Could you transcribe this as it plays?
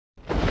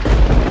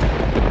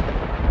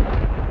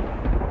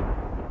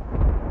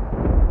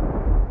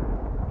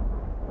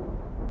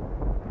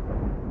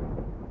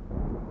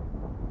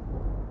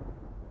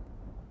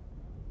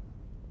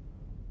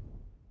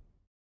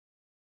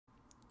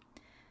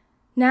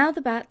Now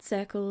the bat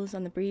circles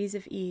on the breeze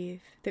of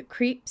eve, that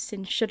creeps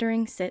and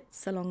shuddering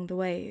sits along the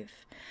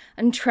wave,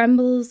 and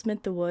trembles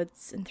mid the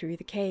woods and through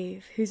the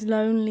cave, whose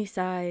lonely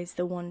sighs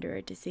the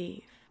wanderer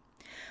deceive.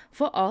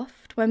 For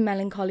oft, when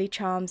melancholy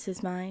charms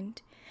his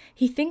mind,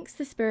 he thinks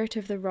the spirit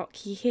of the rock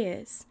he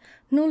hears,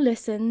 nor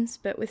listens,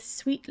 but with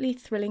sweetly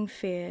thrilling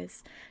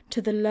fears,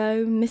 to the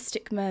low,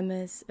 mystic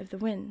murmurs of the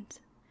wind.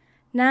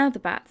 Now the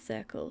bat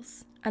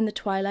circles, and the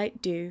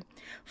twilight dew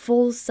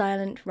falls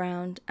silent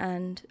round,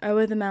 and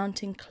o'er the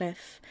mountain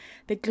cliff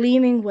the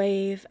gleaming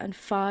wave and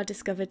far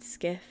discovered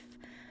skiff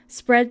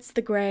spreads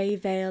the grey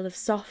veil of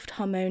soft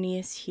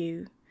harmonious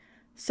hue.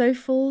 So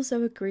falls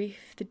o'er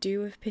grief the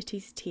dew of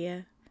pity's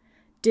tear,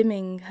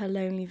 dimming her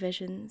lonely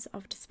visions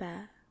of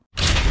despair.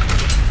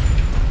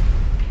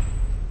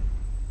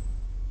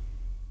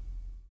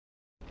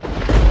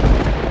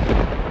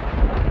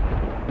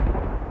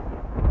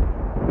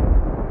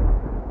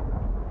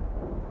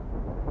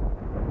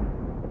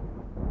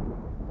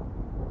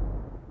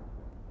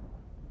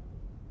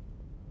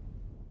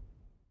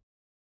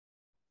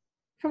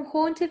 From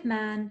haunt of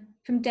man,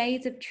 from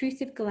days of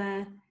obtrusive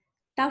glare,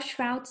 thou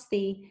shroud'st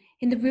thee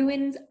in the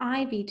ruin's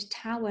ivied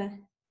tower,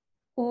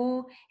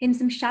 or in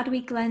some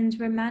shadowy glen's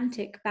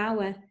romantic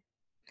bower,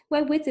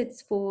 where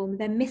wizards form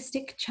their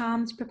mystic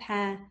charms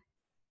prepare,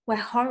 where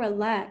horror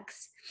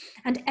lurks,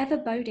 and ever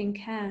boding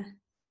care.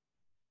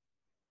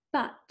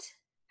 But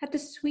at the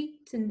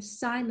sweet and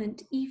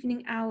silent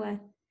evening hour,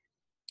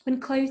 when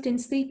closed in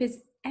sleep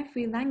is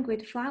every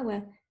languid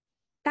flower,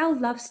 thou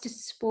lov'st to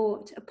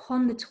sport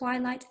upon the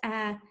twilight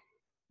air,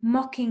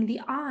 mocking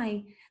the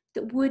eye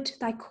that would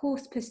thy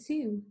course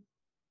pursue.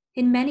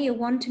 In many a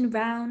wanton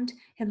round,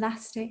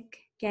 elastic,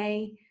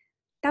 gay,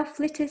 thou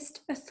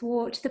flittest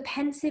athwart the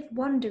pensive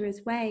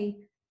wanderer's way,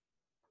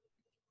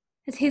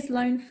 as his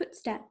lone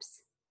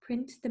footsteps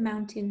print the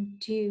mountain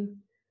dew.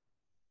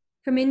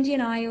 From Indian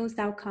isles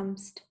thou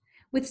comest,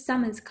 with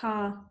summer's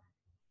car,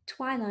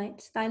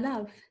 twilight thy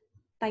love,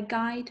 thy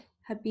guide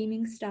her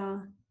beaming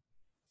star.